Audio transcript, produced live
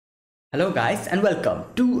Hello guys and welcome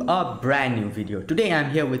to a brand new video. Today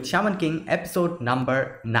I'm here with Shaman King episode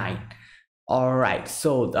number 9. Alright,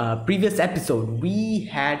 so previous episode we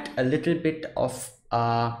had a little bit of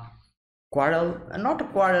quarrel, not a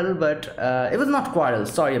quarrel but it was not quarrel,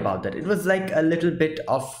 sorry about that. It was like a little bit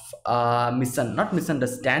of not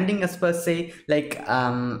misunderstanding as per se, like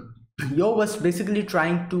Yo was basically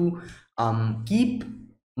trying to keep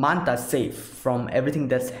Manta safe from everything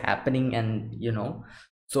that's happening, and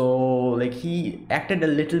so like he acted a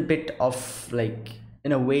little bit of like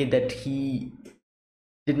in a way that he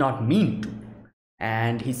did not mean to,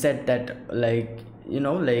 and he said that he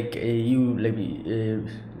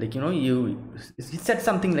said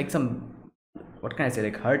something like some, what can I say,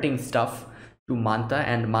 like hurting stuff to Manta,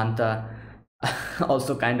 and Manta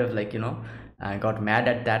also kind of got mad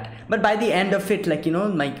at that. But by the end of it, like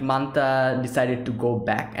Manta decided to go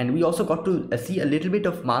back, and we also got to see a little bit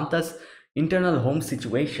of Manta's internal home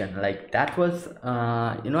situation. Like that was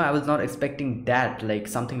I was not expecting that, like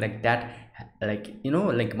something like that, like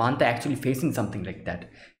Manta actually facing something like that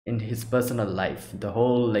in his personal life. The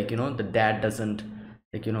whole the dad doesn't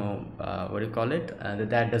what do you call it, the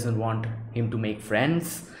dad doesn't want him to make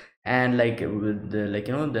friends, and like with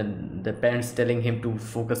the parents telling him to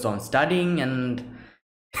focus on studying, and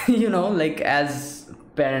like as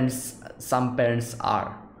parents, some parents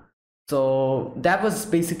are. So that was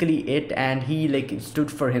basically it, and he like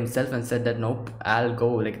stood for himself and said that nope, I'll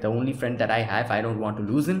go, like the only friend that I have, I don't want to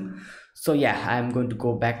lose him. So yeah, I'm going to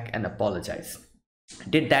go back and apologize.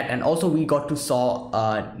 Did that, and also we got to saw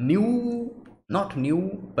a new, not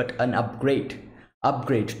new but an upgrade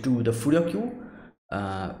to the Furyokyu,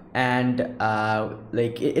 and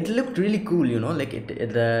like it looked really cool, like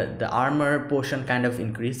the armor portion kind of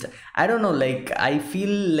increased. I don't know, like I feel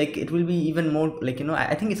like it will be even more, like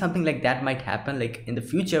I think it's something like that might happen like in the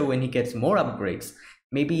future when he gets more upgrades.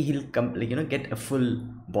 Maybe he'll come, like get a full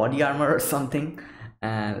body armor or something,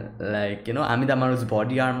 and like Amidamaru's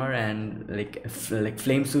body armor, and like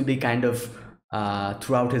flame Sudi kind of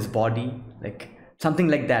throughout his body, like something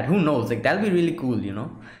like that. Who knows, like that'll be really cool,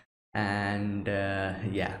 and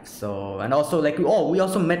yeah. So, and also like we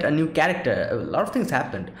also met a new character. A lot of things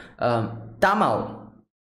happened. Tamao,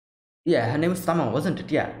 yeah, her name was Tamao, wasn't it?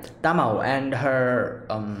 Yeah, Tamao and her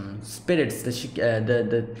spirits, the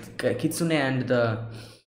kitsune and the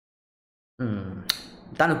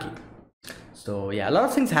tanuki. So yeah, a lot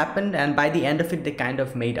of things happened, and by the end of it they kind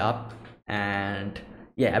of made up, and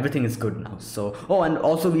yeah, everything is good now. So, oh, and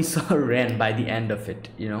also we saw Ren by the end of it,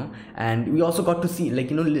 and we also got to see,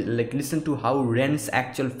 like listen to how Ren's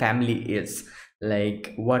actual family is,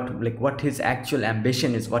 like what his actual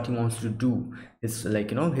ambition is, what he wants to do. His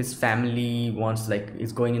his family wants, like,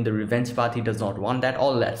 is going in the revenge path, he does not want that,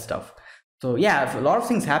 all that stuff. So yeah, a lot of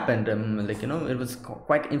things happened. It was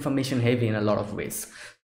quite information heavy in a lot of ways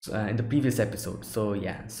in the previous episode. So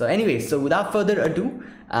yeah, so anyway, so without further ado,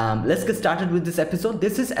 let's get started with this episode.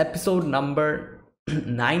 This is episode number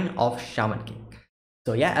 9 of Shaman King.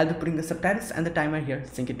 So yeah, I'll be putting the subtitles and the timer here.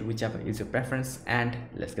 Sync it to whichever is your preference, and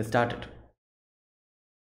let's get started.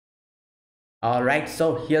 All right,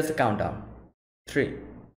 so here's the countdown. 3,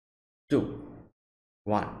 2,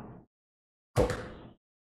 1, go.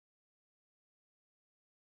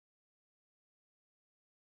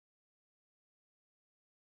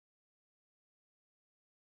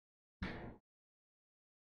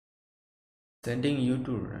 Sending you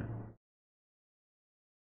to run.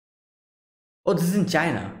 Oh, this is in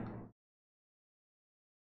China.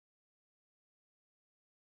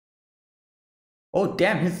 Oh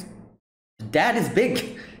damn, his dad is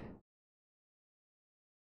big.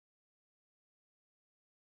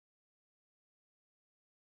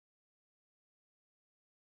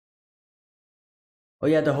 Oh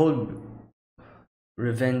yeah, the whole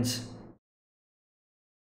revenge.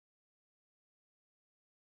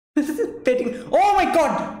 This is petting. Oh my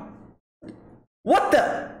god! What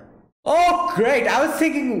the? Oh great! I was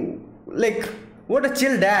thinking, like, what a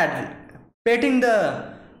chill dad, petting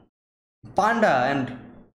the panda, and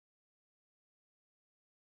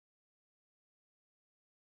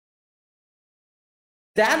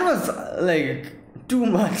that was like too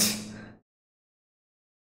much.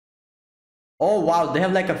 Oh wow, they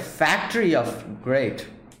have like a factory of great.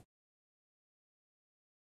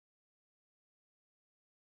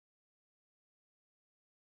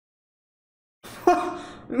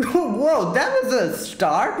 Whoa, that was a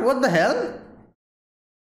start. What the hell?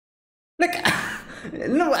 Like,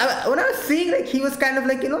 no, when I was seeing, like, he was kind of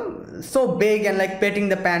like, so big and like petting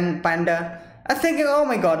the panda. I was thinking, oh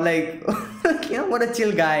my god, like, what a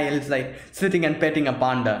chill guy is, like sitting and petting a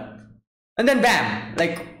panda. And then bam,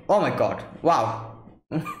 like, oh my god, wow.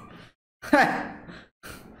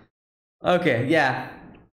 Okay, yeah.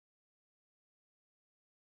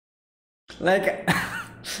 Like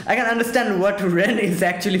I can understand what Ren is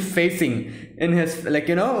actually facing in his, like,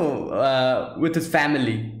 with his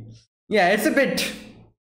family. Yeah, it's a bit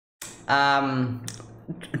um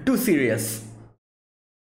too serious.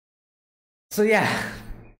 So yeah,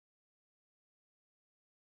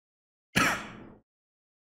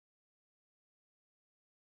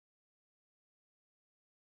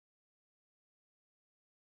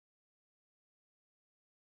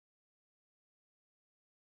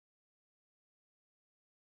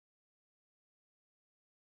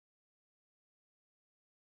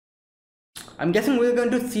 I'm guessing we're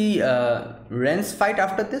going to see Ren's fight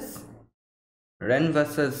after this. Ren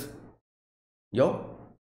versus Yo.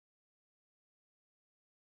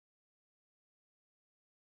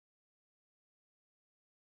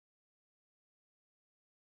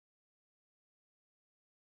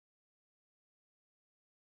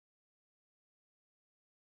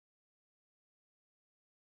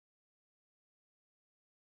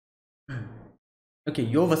 Okay,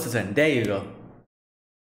 Yo versus Ren. There you go.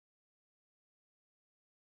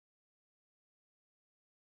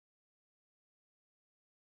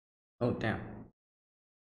 Oh damn,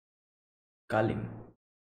 Kalim.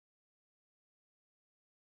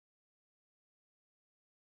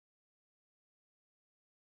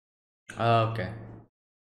 Okay.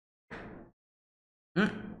 Hmm.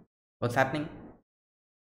 What's happening?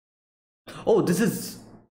 Oh, this is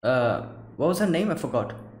what was her name? I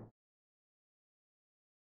forgot.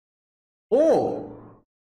 Oh,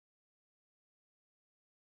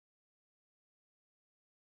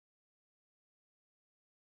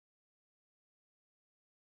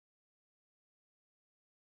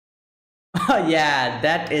 yeah,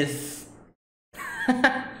 that is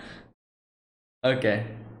okay.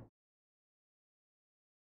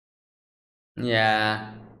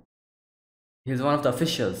 Yeah, he's one of the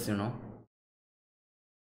officials.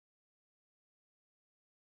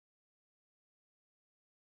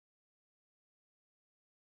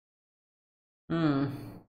 Hmm.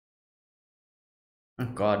 Oh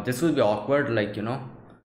God, this will be awkward. Like.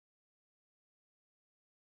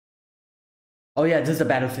 Oh yeah, this is the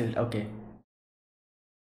battlefield. Okay.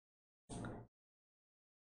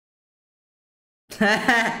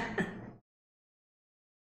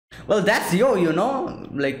 Well, that's Yo.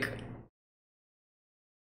 Like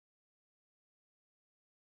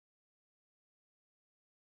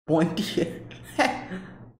pointy.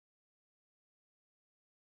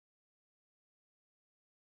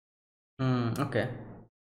 Hmm. Okay.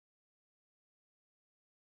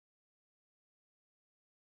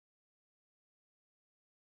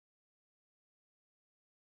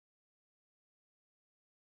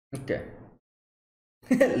 Okay.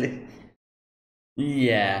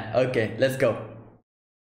 Yeah. Okay. Let's go.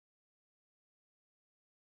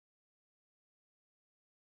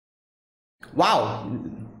 Wow.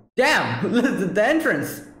 Damn. The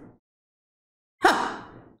entrance.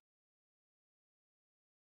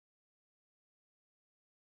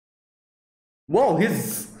 Whoa.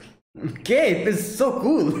 His cape is so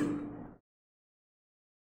cool.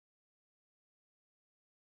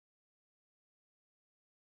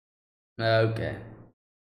 Okay.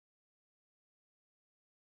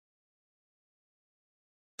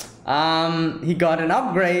 He got an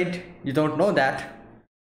upgrade. You don't know that.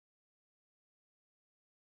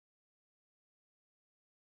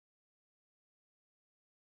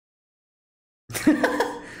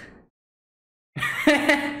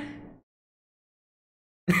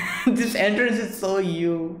 This entrance is so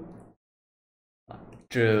you.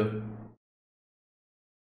 True.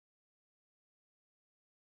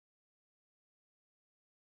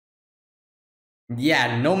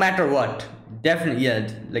 Yeah, no matter what. Definitely, yeah,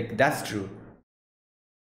 like that's true.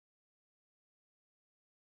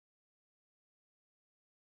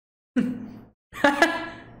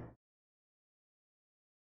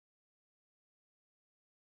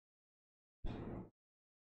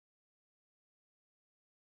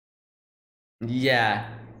 Yeah.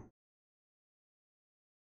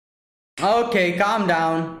 Okay, calm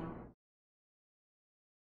down.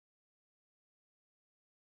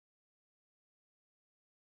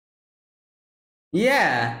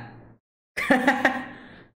 Yeah.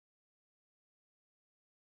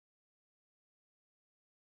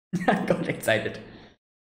 I got excited.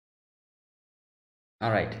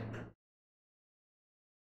 All right.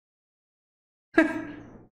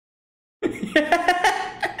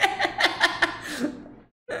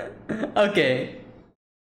 Okay.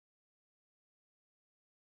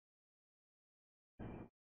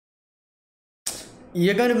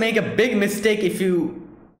 You're going to make a big mistake if you,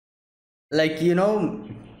 like,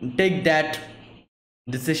 take that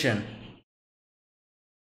decision.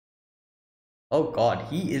 Oh god,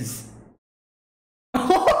 he is.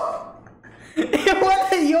 What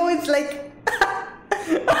the yo? It's like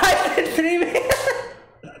I did 3 minutes.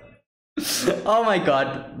 Oh my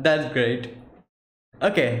god, that's great.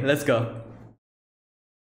 Okay, let's go.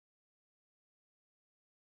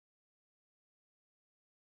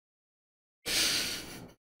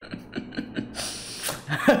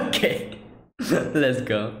 Okay, let's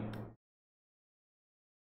go.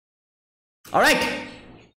 All right.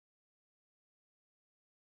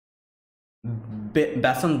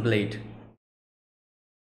 Bason blade.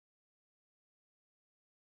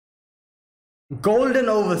 Golden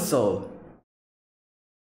oversoul.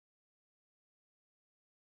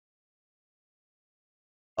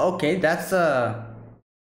 Okay, that's Oh,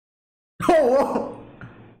 whoa.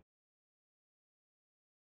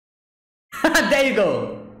 There you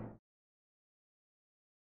go.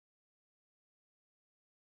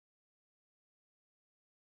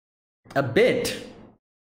 A bit.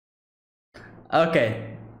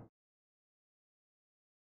 Okay.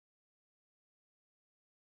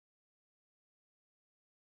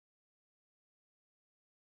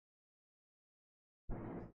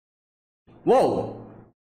 Whoa.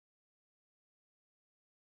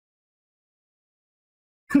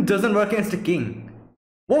 Doesn't work against the king.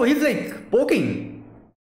 Whoa, he's like poking.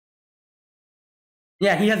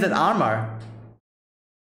 Yeah, he has that armor.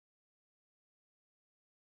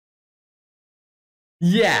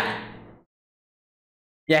 Yeah.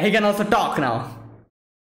 Yeah, he can also talk now.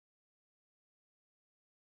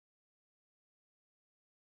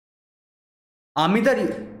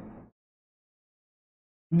 Amidar.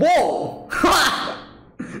 Whoa!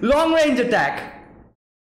 Long range attack.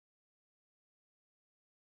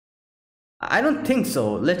 I don't think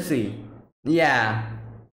so. Let's see. Yeah.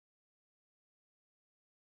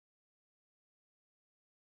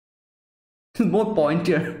 More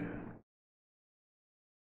pointier.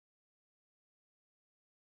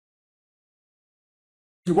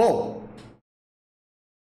 Whoa.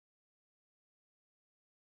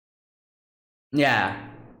 Yeah.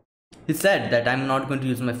 He said that I'm not going to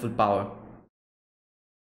use my full power.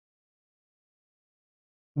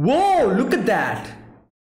 Whoa, look at that.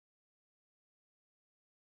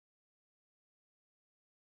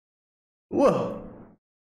 Whoa.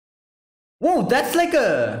 Whoa, that's like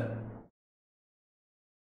a...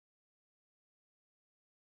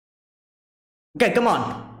 Okay, come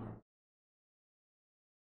on.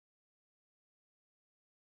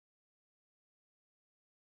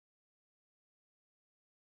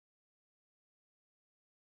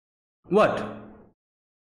 What?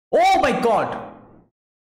 Oh my god.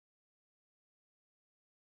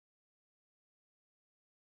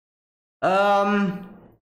 Um...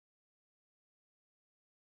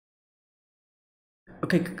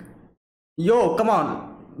 Okay. Yo, come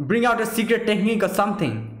on. Bring out a secret technique or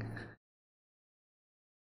something.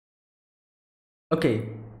 Okay.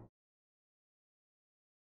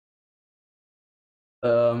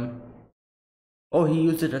 Um... Oh, he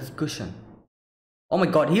used it as cushion. Oh my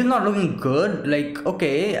god, he's not looking good. Like,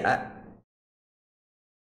 okay.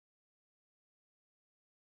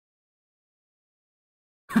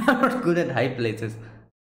 I'm not good at high places.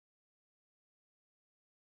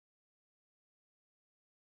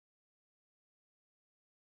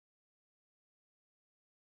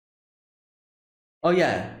 Oh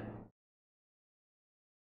yeah.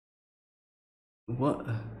 What?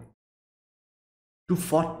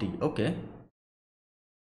 240. Okay.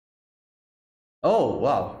 Oh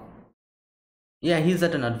wow. Yeah, he's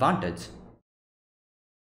at an advantage.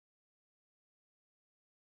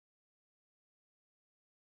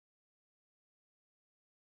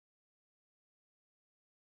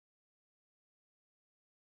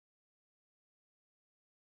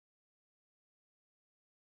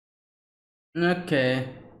 Okay.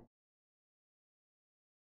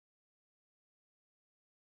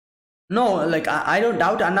 No, like I don't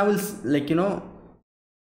doubt Anna will like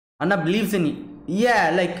Anna believes in,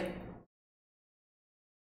 yeah, like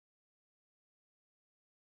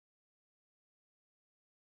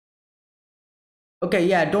okay,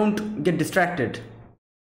 yeah, don't get distracted.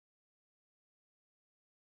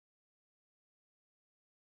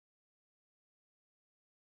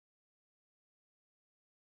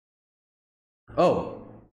 Oh,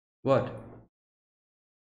 what?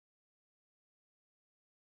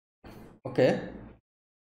 Okay.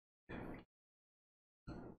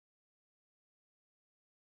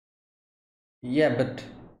 Yeah, but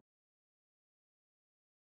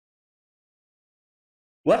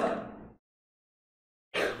what?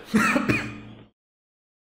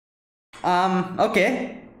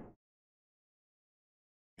 Okay.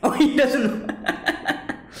 he doesn't.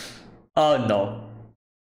 Oh no.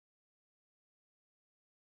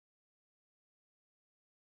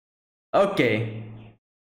 Okay.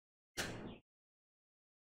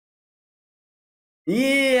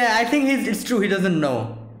 Yeah, I think it's true. He doesn't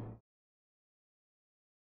know.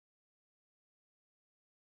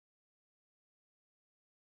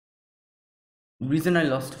 Reason I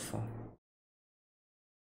lost a phone.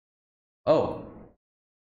 Oh.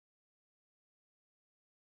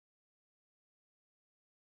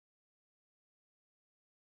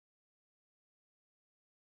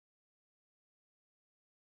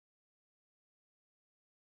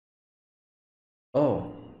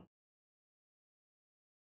 Oh.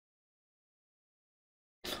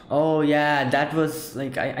 Oh yeah, that was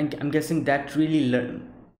like I'm guessing that really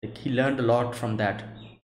learned. Like he learned a lot from that.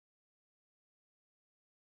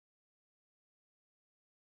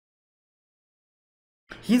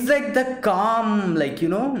 He's like the calm, like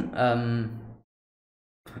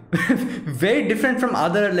very different from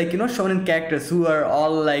other shonen characters who are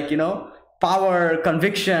all power,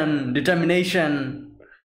 conviction, determination,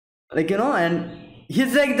 and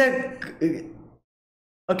he's like the.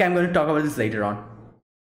 Okay, I'm going to talk about this later on.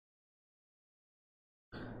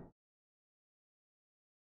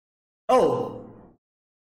 Oh,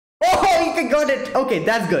 oh, okay, got it. Okay,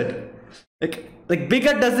 that's good. Like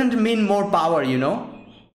bigger doesn't mean more power,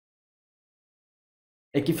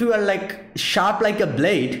 Like if you are like sharp like a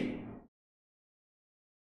blade.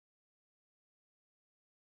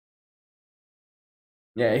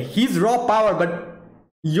 Yeah, he's raw power, but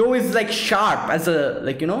Yo is like sharp as a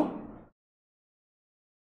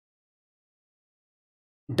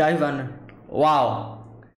dive under. Wow,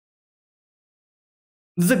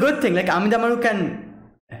 this is a good thing. Like Amidamaru can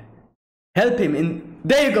help him in.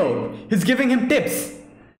 There you go. He's giving him tips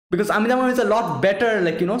because Amidamaru is a lot better,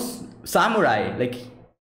 samurai. Like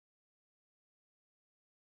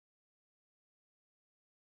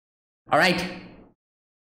all right.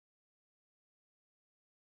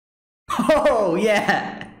 Oh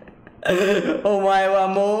yeah. Omae wa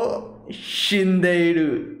mo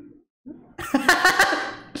shindeiru.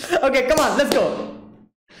 Okay, come on, let's go.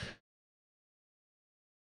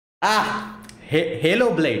 Ah,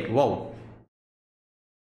 Halo Blade. Whoa.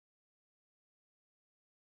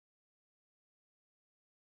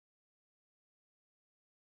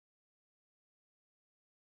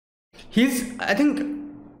 I think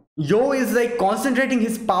Yo is like concentrating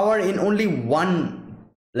his power in only one,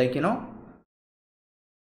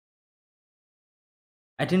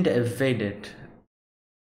 I didn't evade it.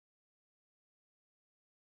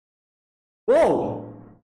 Whoa!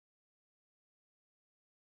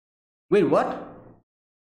 Wait, what?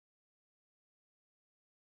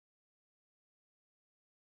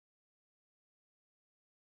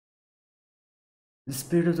 The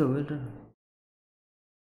spirit of the wilderness.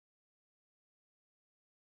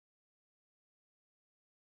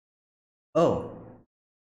 Oh.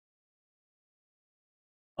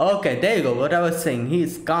 Okay, there you go. What I was saying, he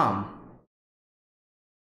is calm.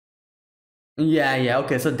 Yeah, yeah,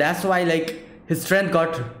 okay. So that's why his strength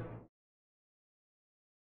got.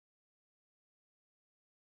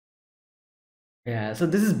 Yeah, so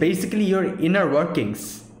this is basically your inner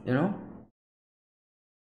workings.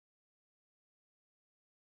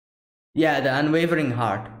 Yeah, the unwavering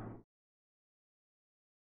heart.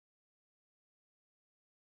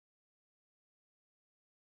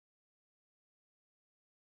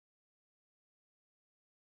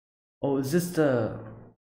 Oh, is this the.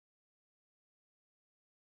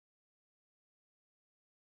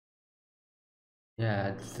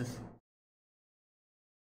 Yeah, this is.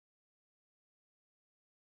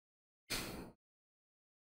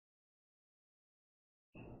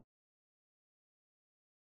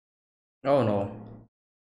 Oh no.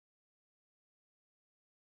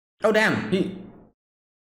 Oh damn.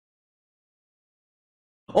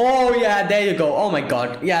 Oh yeah, there you go. Oh my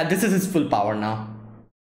god. Yeah, this is his full power now.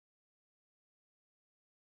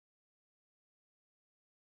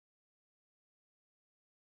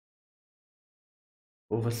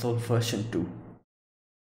 Oversoul version 2.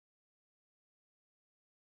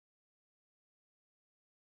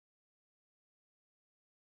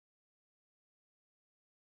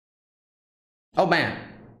 Oh man.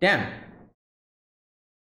 Damn.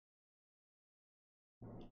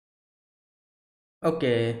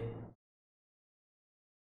 Okay.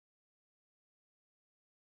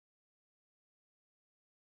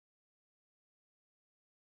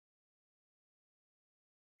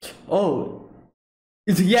 Oh.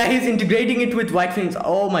 Yeah, he's integrating it with White Phoenix.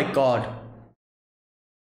 Oh my god.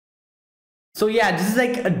 So yeah, this is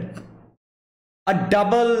like a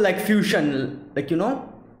double fusion,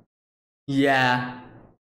 Yeah.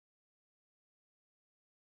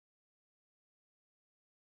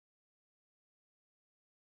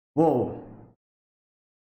 Whoa.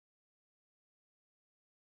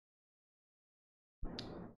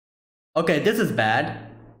 Okay, this is bad.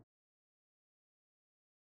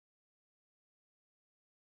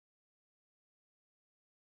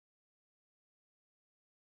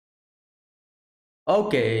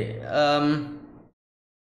 Okay,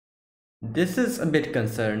 this is a bit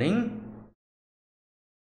concerning.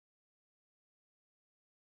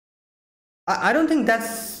 I don't think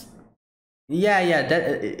that's. Yeah, yeah.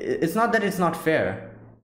 It's not that it's not fair.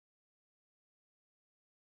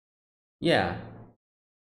 Yeah,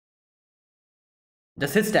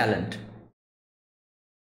 that's his talent.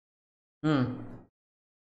 Hmm.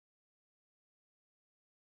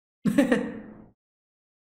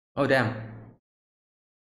 Oh damn.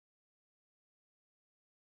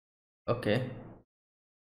 Okay.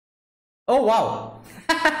 Oh wow.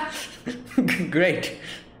 Great.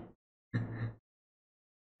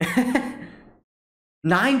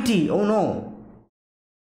 90. Oh no.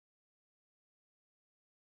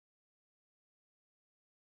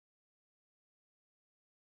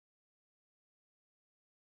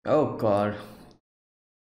 Oh god.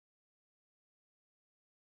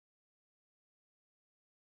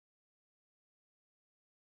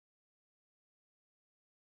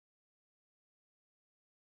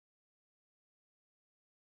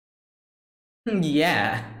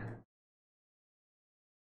 Yeah.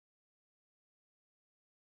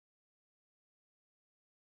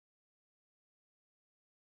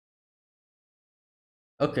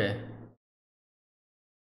 Okay.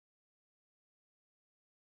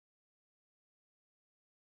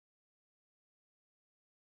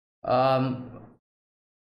 Um.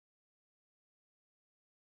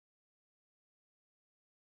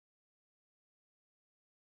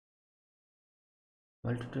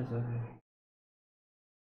 Multiple.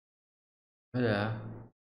 Yeah.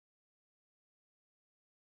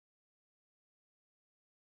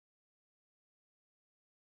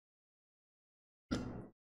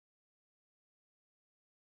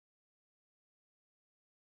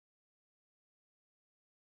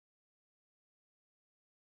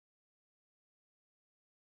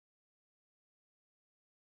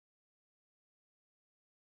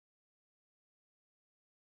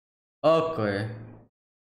 Okay.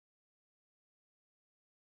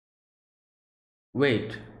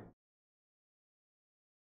 Wait.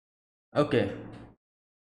 Okay.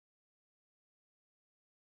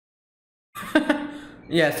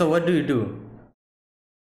 Yeah. So what do you do?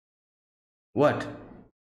 What?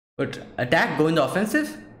 But attack, go in the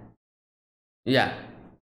offensive? Yeah.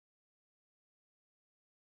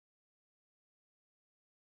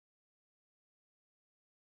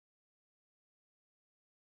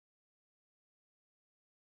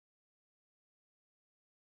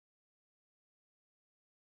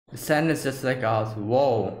 Sadness just like us.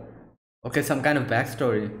 Whoa. Okay, some kind of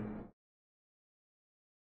backstory.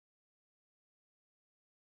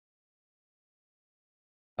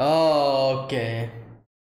 Oh, okay.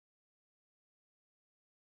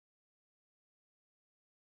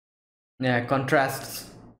 Yeah, contrasts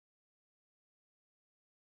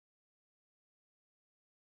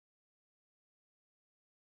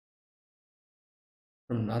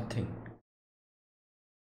from nothing.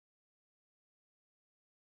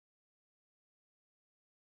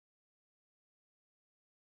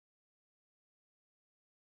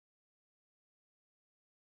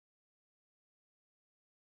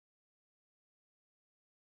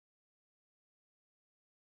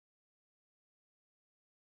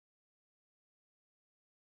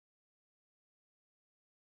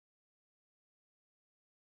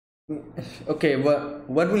 Okay, what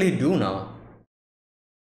will he do now?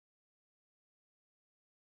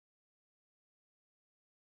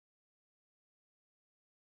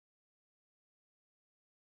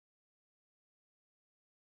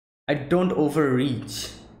 I don't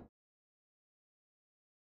overreach.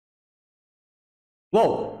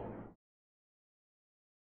 Whoa.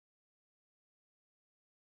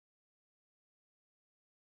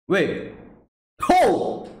 Wait.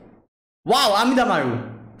 Oh! Wow, Amidamaru.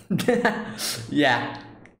 Yeah.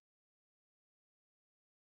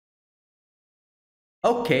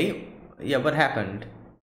 Okay. Yeah, what happened?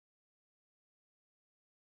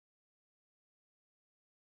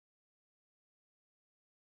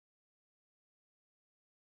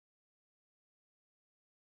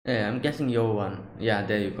 Yeah, I'm guessing Yo one. Yeah,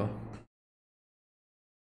 there you go.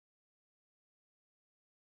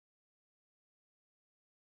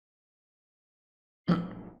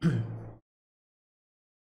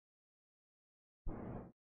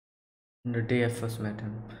 The day I first met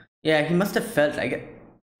him. Yeah, he must have felt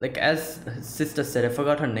like as his sister said, I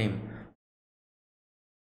forgot her name.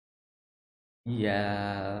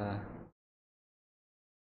 Yeah.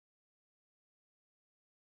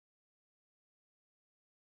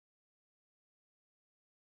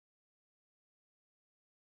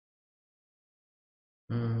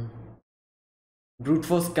 Mm. Brute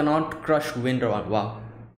force cannot crush wind or wow.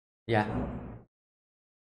 Yeah.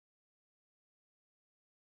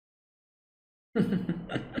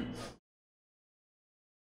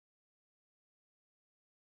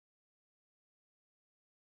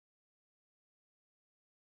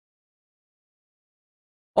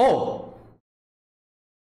 Oh.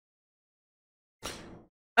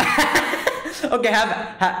 Okay,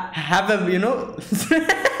 have a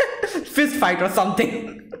fist fight or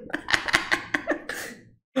something.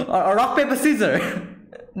 Or rock paper scissor.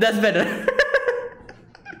 That's better.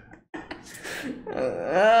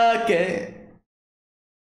 Okay.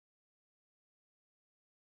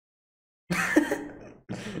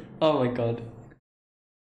 Oh my god.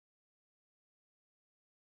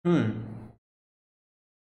 Hmm.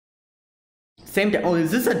 Same time. Oh,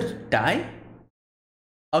 is this a die?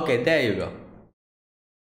 Okay, there you go.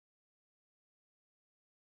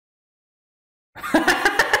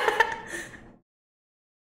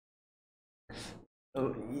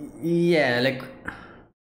 Oh, yeah, like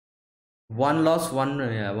one loss, one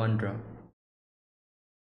yeah, one draw.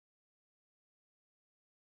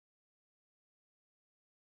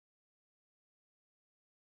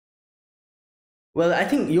 Well, I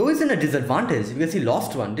think Yo is in a disadvantage because he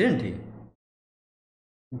lost one, didn't he?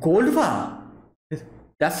 Goldva.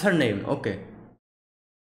 That's her name. Okay.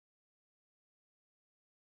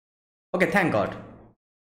 Okay, thank God.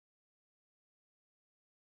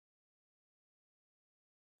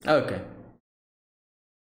 Okay.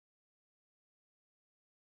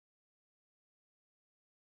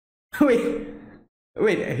 Wait,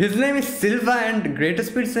 wait. His name is Silva and Greater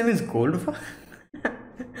Spirit's name is Goldva.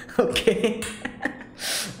 Okay.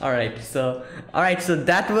 All right, so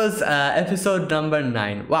that was episode number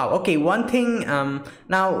 9. Wow. Okay, one thing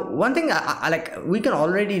now one thing I like, we can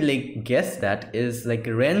already like guess that is like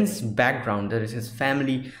Ren's background, that is his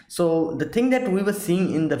family. So the thing that we were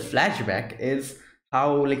seeing in the flashback is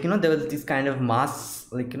how, like, there was this kind of mass,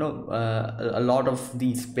 like, a lot of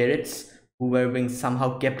these spirits who were being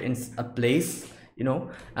somehow kept in a place,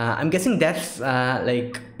 I'm guessing that's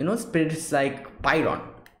like, spirits like Pyron,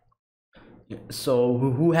 so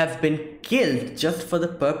who have been killed just for the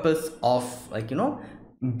purpose of, like,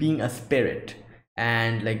 being a spirit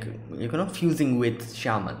and, like, fusing with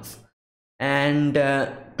shamans. And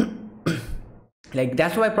like,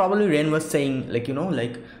 that's why probably Ren was saying, like,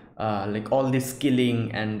 like all this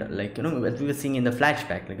killing and, like, as we were seeing in the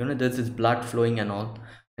flashback, like, there's this blood flowing and all,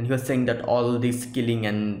 and he was saying that all this killing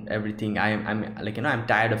and everything, I'm like, I'm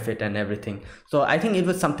tired of it and everything. So I think it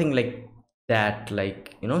was something like that,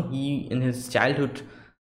 like, he in his childhood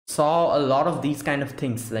saw a lot of these kind of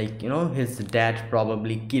things, like, his dad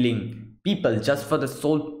probably killing people just for the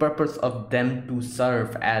sole purpose of them to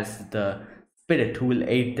serve as the spirit who will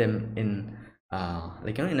aid them in,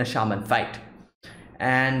 like, in a shaman fight.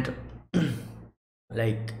 And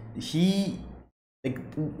like, he, like,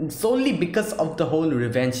 solely because of the whole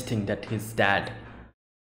revenge thing that his dad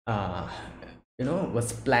uh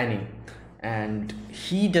was planning, and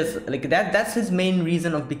he does, like, that's his main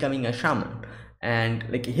reason of becoming a shaman. And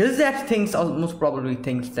like, his dad thinks, almost probably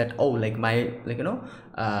thinks that, oh, like, my, like,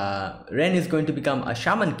 Ren is going to become a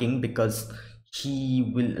shaman king because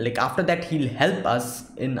he will, like, after that he'll help us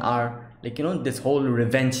in our, like, this whole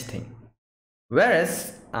revenge thing.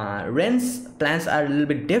 Whereas Ren's plans are a little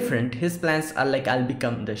bit different. His plans are like, I'll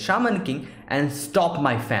become the shaman king and stop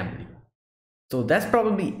my family. So that's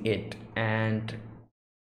probably it. And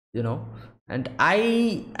and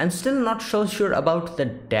I'm still not so sure about the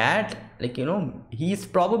dad. Like, he's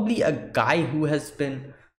probably a guy who has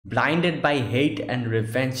been blinded by hate and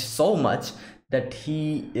revenge so much that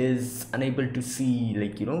he is unable to see,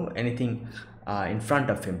 like, anything in front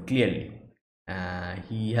of him clearly.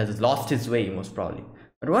 He has lost his way, most probably.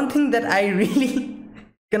 But one thing that I really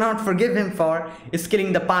cannot forgive him for is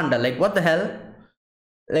killing the panda. Like, what the hell?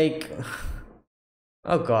 Like,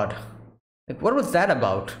 oh god, like, what was that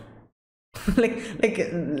about? like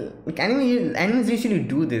animes usually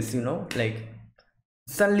do this, like,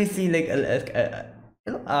 suddenly see like a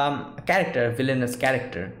character, a villainous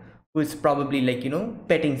character, who is probably, like,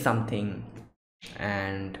 petting something,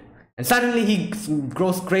 and suddenly he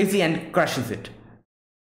grows crazy and crushes it.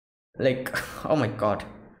 Like, oh my god.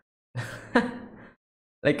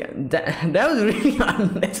 Like that was really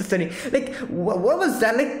unnecessary. Like what was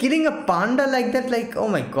that, like killing a panda like that? Like, oh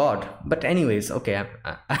my god. But anyways, okay,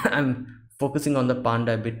 I'm focusing on the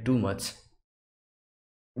panda a bit too much.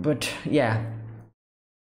 But yeah,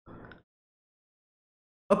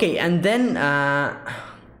 okay. And then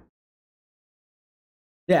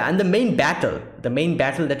yeah, and the main battle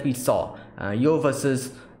that we saw, Yo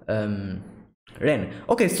versus Ren.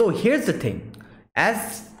 Okay, so here's the thing.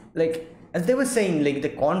 As like as they were saying, like the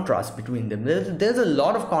contrast between them, there's a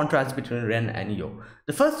lot of contrast between Ren and Yo.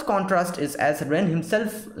 The first contrast is, as Ren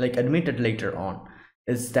himself like admitted later on,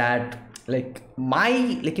 is that like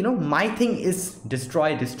my thing is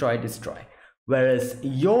destroy, destroy, destroy, whereas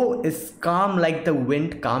Yo is calm like the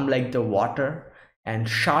wind, calm like the water, and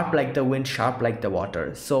sharp like the wind, sharp like the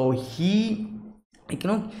water. So he, like,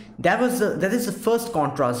 that is the first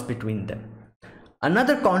contrast between them.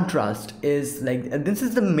 Another contrast is like, this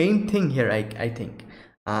is the main thing here. I think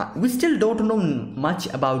we still don't know much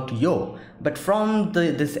about Yo, but from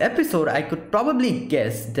this episode I could probably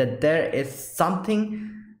guess that there is something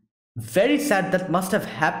very sad that must have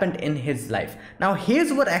happened in his life. Now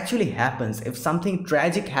here's what actually happens if something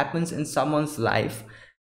tragic happens in someone's life.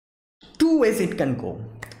 Two ways it can go.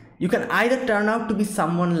 You can either turn out to be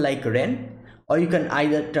someone like Ren, or you can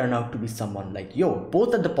either turn out to be someone like Yo.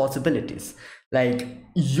 Both are the possibilities. Like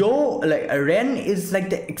Yo, like Ren is like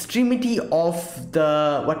the extremity of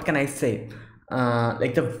the, what can I say,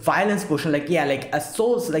 like the violence portion. Like, yeah, like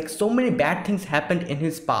so many bad things happened in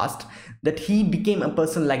his past that he became a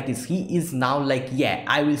person like this. He is now like, yeah,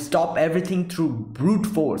 I will stop everything through brute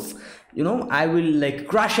force. I will like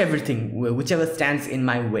crush everything, whichever stands in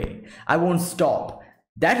my way. I won't stop.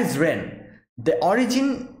 That is Ren. The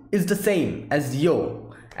origin is the same as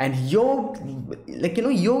Yo. And Yo, like,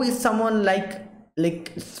 Yo is someone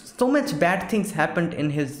like so much bad things happened in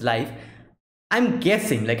his life. I'm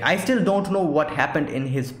guessing, like, I still don't know what happened in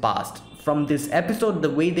his past. From this episode, the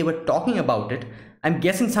way they were talking about it, I'm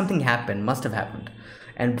guessing something happened, must have happened.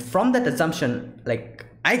 And from that assumption, like,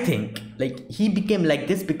 I think like he became like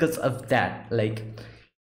this because of that. Like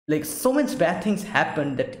so much bad things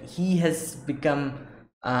happened that he has become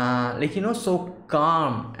so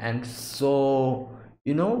calm and so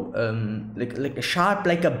like sharp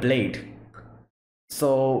like a blade.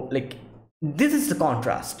 So like this is the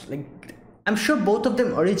contrast. Like I'm sure both of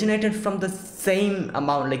them originated from the same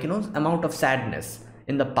amount, amount of sadness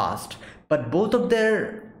in the past, but both of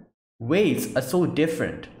their ways are so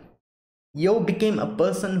different. Yo became a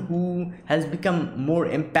person who has become more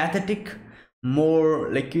empathetic, more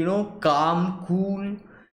calm, cool,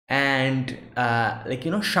 and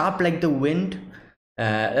sharp like the wind,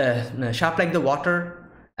 sharp like the water,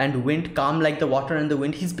 and wind, calm like the water and the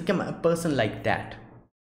wind. He's become a person like that.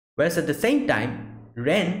 Whereas at the same time,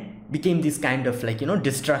 Ren became this kind of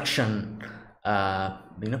destruction,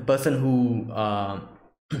 person who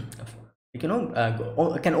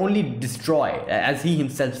can only destroy, as he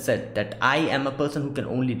himself said, that I am a person who can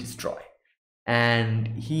only destroy. And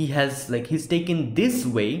he's taken this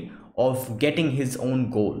way of getting his own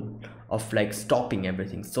goal of like stopping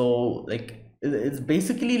everything. So like it's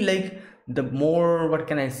basically like the more, what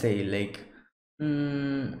can I say, like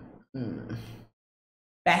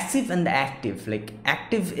passive and the active. Like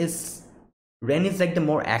active is, Ren is like the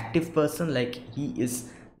more active person. Like he is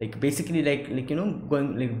like basically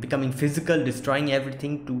going, like becoming physical, destroying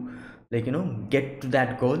everything to get to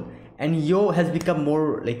that goal. And Yo has become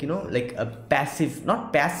more like like a passive,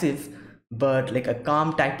 not passive, but like a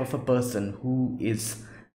calm type of a person who is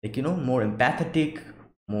more empathetic,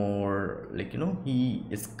 more he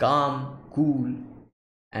is calm, cool,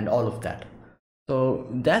 and all of that. So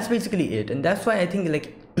that's basically it. And that's why I think,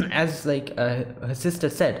 like as her sister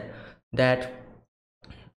said, that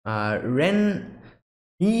Ren,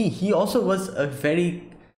 he also was a very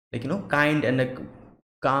kind and a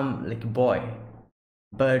calm boy,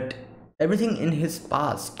 but everything in his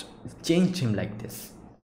past changed him like this,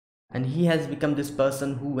 and he has become this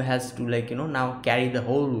person who has to now carry the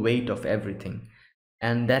whole weight of everything,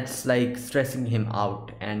 and that's like stressing him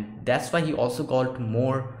out. And that's why he also got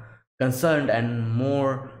more concerned and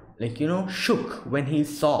more shook when he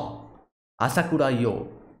saw Asakura Yo.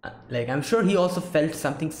 Like I'm sure he also felt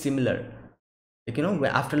something similar.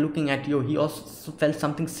 After looking at Yo, he also felt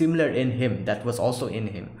something similar in him that was also in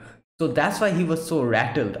him. So that's why he was so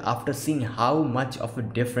rattled after seeing how much of a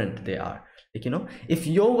different they are. If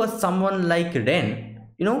Yo was someone like Ren,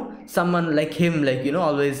 someone like him,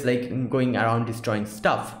 always going around destroying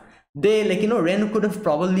stuff, they Ren could have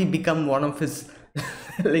probably become one of his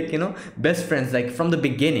like best friends, like from the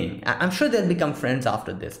beginning. I'm sure they'll become friends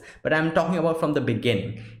after this, but I'm talking about from the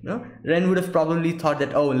beginning. Ren would have probably thought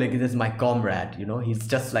that, oh, like, this is my comrade, he's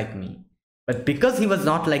just like me. But because he was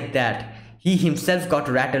not like that, he himself got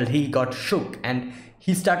rattled, he got shook, and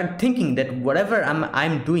he started thinking that whatever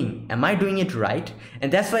I'm doing, am I doing it right?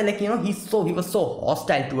 And that's why, like, he was so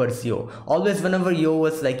hostile towards Yoh. Always whenever Yoh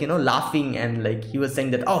was, like, laughing, and like he was saying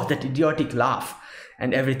that, oh, that idiotic laugh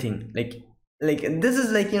and everything, like this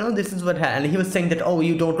is like, this is what happened. And he was saying that, oh,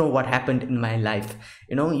 you don't know what happened in my life,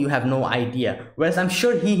 you have no idea. Whereas I'm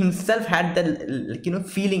sure he himself had that, like,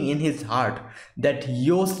 feeling in his heart that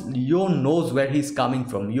Yoh knows where he's coming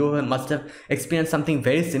from. Yoh must have experienced something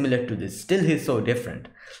very similar to this, still he's so different.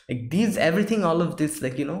 Like everything, all of this,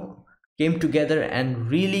 like, came together and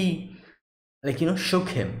really, like, shook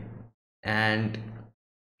him and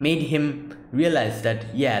made him realize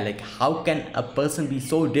that, yeah, like, how can a person be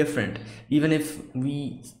so different even if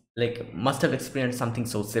we, like, must have experienced something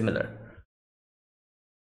so similar.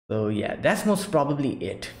 So yeah, that's most probably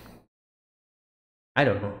it. I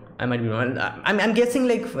don't know, I might be wrong. I'm guessing,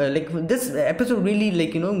 like this episode really,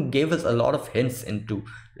 like, gave us a lot of hints into,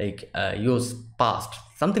 like, Yoh's past.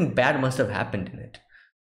 Something bad must have happened in it.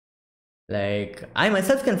 Like, I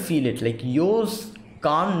myself can feel it. Like, Yoh's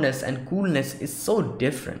calmness and coolness is so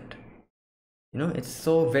different. It's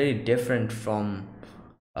so very different from,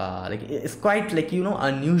 like, it's quite, like,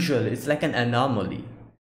 unusual. It's like an anomaly.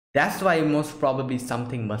 That's why most probably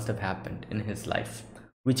something must have happened in his life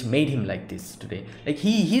which made him like this today. Like,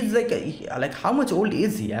 he's like, like, how much old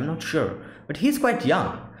is he? I'm not sure, but he's quite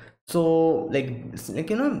young. So, like,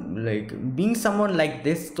 like, being someone like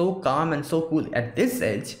this, so calm and so cool at this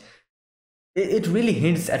age, it really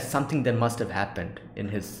hints at something that must have happened in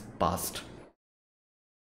his past.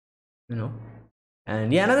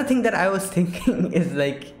 And yeah, another thing that I was thinking is,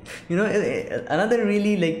 like, another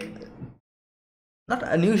really, like, not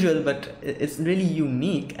unusual, but it's really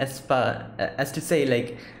unique as far as to say,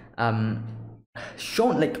 like,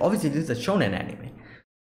 shown, like, obviously this is a shonen anime.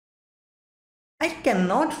 I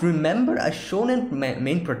cannot remember a shonen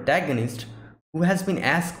main protagonist who has been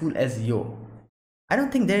as cool as Yoh. I don't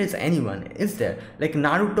think there is anyone, is there? Like,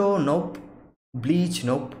 Naruto, nope. Bleach,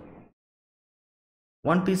 nope.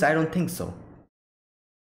 One Piece, I don't think so.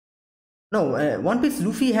 No, One Piece,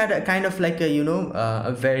 Luffy had a kind of like a,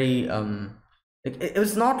 a very, like, it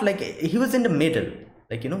was not like, he was in the middle.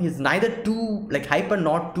 Like, he's neither too, like, hyper,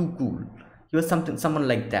 not too cool. He was someone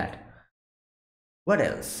like that. What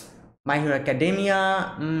else? My Hero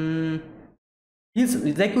Academia,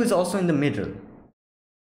 Zeku is also in the middle.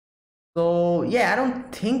 So yeah, I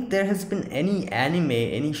don't think there has been any anime,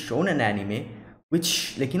 any shonen anime,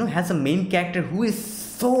 which, like, has a main character who is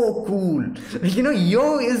so cool. Like,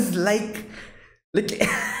 Yoh is like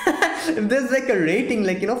if there's like a rating,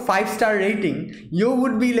 like, 5-star rating, Yoh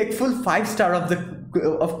would be like full 5-star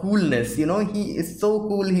of coolness. He is so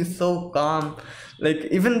cool, he's so calm. Like,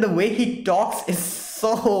 even the way he talks is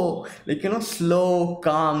so, like, slow,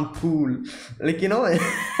 calm, cool. Like,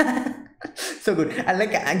 so good. And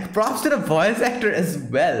like, and props to the voice actor as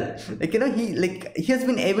well. Like, he has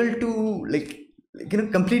been able to, like,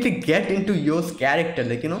 completely get into Yoh's character.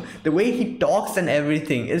 Like, the way he talks and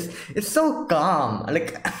everything is so calm.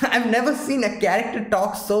 Like, I've never seen a character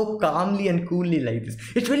talk so calmly and coolly like this.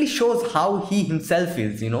 It really shows how he himself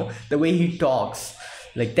is, the way he talks.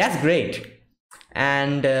 Like, that's great.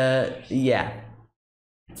 And yeah,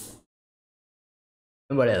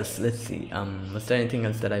 what else? Let's see. Was there anything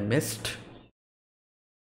else that I missed?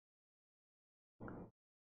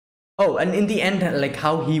 Oh, and in the end, like,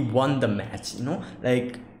 how he won the match,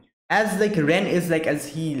 like, as, like, Ren is, like, as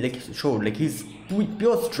he, like, showed, like, he's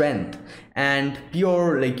pure strength and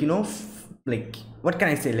pure, like, like, what can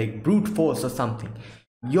I say, like, brute force or something.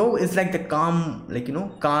 Yoh is like the calm, like,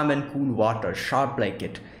 calm and cool water, sharp like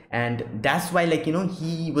it. And that's why, like,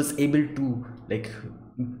 he was able to, like,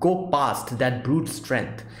 go past that brute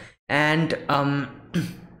strength. And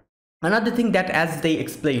another thing that, as they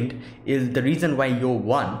explained, is the reason why Yoh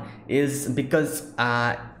won is because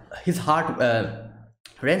his heart,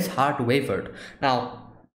 Ren's heart wavered.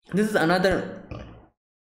 Now, this is another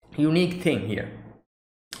unique thing here.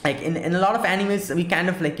 Like, in a lot of animes, we kind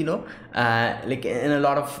of, like, like, in a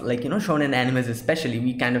lot of, like, shonen animes especially,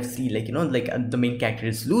 we kind of see, like, like, the main character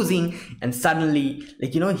is losing, and suddenly,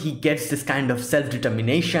 like, he gets this kind of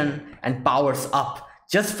self-determination and powers up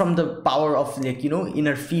just from the power of, like,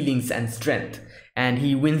 inner feelings and strength, and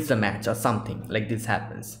he wins the match or something like this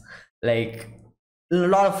happens. Like, a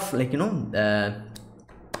lot of, like, shonen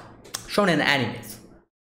animes.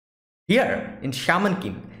 Here in Shaman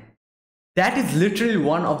King, that is literally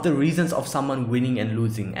one of the reasons of someone winning and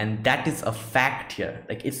losing, and that is a fact here.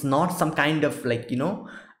 Like, it's not some kind of like, you know,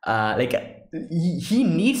 like he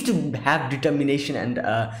needs to have determination and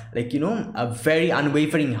like, you know, a very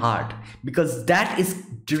unwavering heart, because that is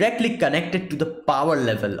directly connected to the power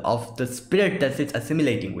level of the spirit that is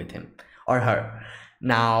assimilating with him or her.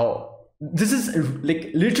 Now this is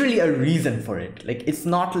like literally a reason for it. Like, it's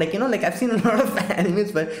not like, you know, like I've seen a lot of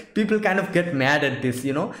animes where people kind of get mad at this,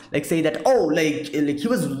 you know, like say that, oh, like he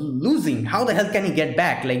was losing, how the hell can he get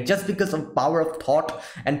back, like just because of power of thought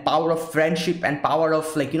and power of friendship and power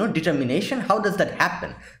of like, you know, determination, how does that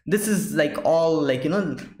happen? This is like all like, you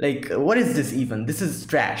know, like what is this even, this is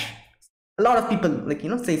trash. A lot of people like, you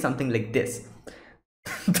know, say something like this.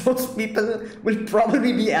 Those people will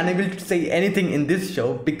probably be unable to say anything in this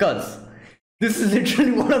show, because this is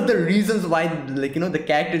literally one of the reasons why, like, you know, the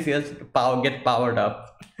characters here get powered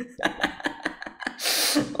up.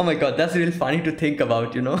 Oh my god, that's really funny to think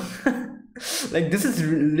about, you know. Like, this is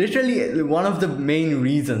literally one of the main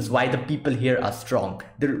reasons why the people here are strong.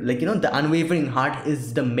 Like, you know, the unwavering heart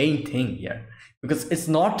is the main thing here, because it's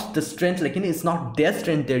not the strength, like, you know, it's not their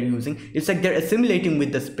strength they're using, it's like they're assimilating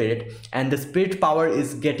with the spirit, and the spirit power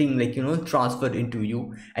is getting like, you know, transferred into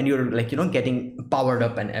you, and you're like, you know, getting powered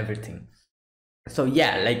up and everything. So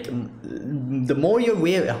yeah, like the more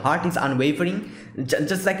your heart is unwavering,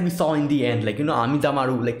 just like we saw in the end, like, you know,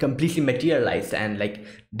 Amidamaru like completely materialized and like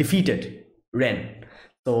defeated Ren.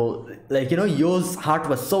 So like, you know, Yo's heart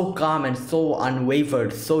was so calm and so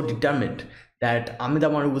unwavered, so determined, that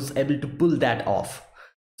Amidamaru was able to pull that off.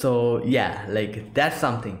 So yeah, like that's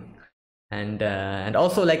something. And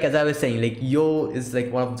also, like as I was saying, like Yoh is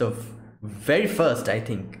like one of the very first, I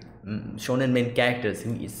think, shonen main characters.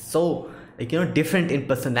 He is so like, you know, different in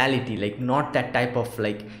personality, like not that type of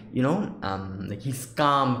like, you know, like he's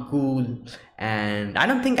calm, cool, and I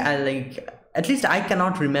don't think I like, at least I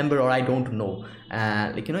cannot remember, or I don't know,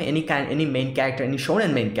 like, you know, any main character, any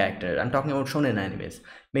shonen main character, I'm talking about shonen animes,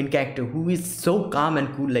 main character who is so calm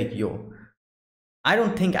and cool like Yoh. I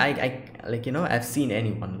don't think I like, you know, I've seen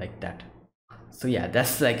anyone like that. So yeah,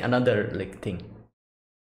 that's like another like thing.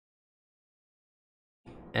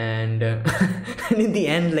 And, and in the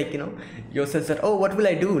end, like, you know, Yosef said, oh, what will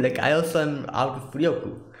I do, like I also am out of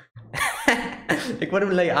Furyoku. Like, what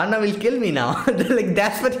will, like Anna will kill me now. Like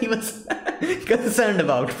that's what he was concerned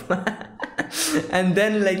about. And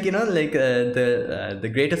then, like, you know, like the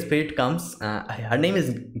greatest spirit comes, her name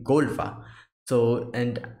is Golfa. So,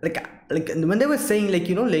 and like when they were saying, like,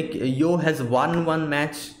 you know, like Yoh has won one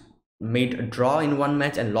match, made a draw in one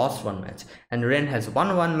match, and lost one match, and Ren has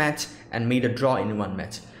won one match and made a draw in one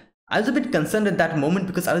match. I was a bit concerned at that moment,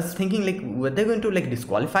 because I was thinking, like, were they going to like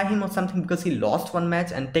disqualify him or something, because he lost one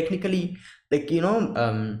match, and technically, like, you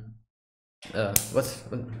know, what's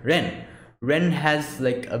Ren has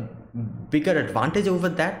like a bigger advantage over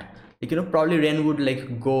that. Like, you know, probably Ren would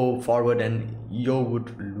like go forward and Yoh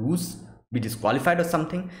would lose, be disqualified or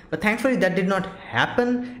something. But thankfully that did not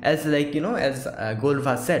happen, as like, you know, as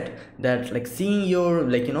Golva said, that like seeing your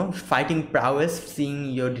like, you know, fighting prowess,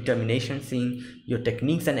 seeing your determination, seeing your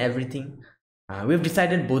techniques and everything, we've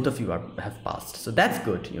decided both of you have passed. So that's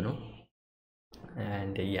good, you know.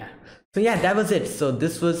 And yeah, so yeah, that was it. So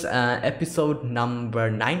this was episode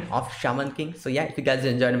number 9 of Shaman King. So yeah, if you guys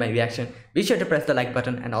enjoyed my reaction, be sure to press the like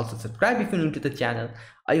button, and also subscribe if you're new to the channel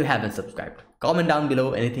or you haven't subscribed. Comment down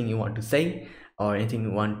below anything you want to say or anything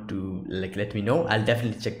you want to like let me know. I'll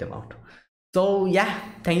definitely check them out. So yeah,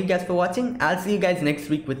 thank you guys for watching. I'll see you guys next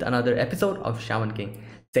week with another episode of Shaman King,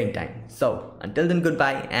 same time. So until then,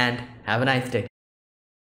 goodbye and have a nice day.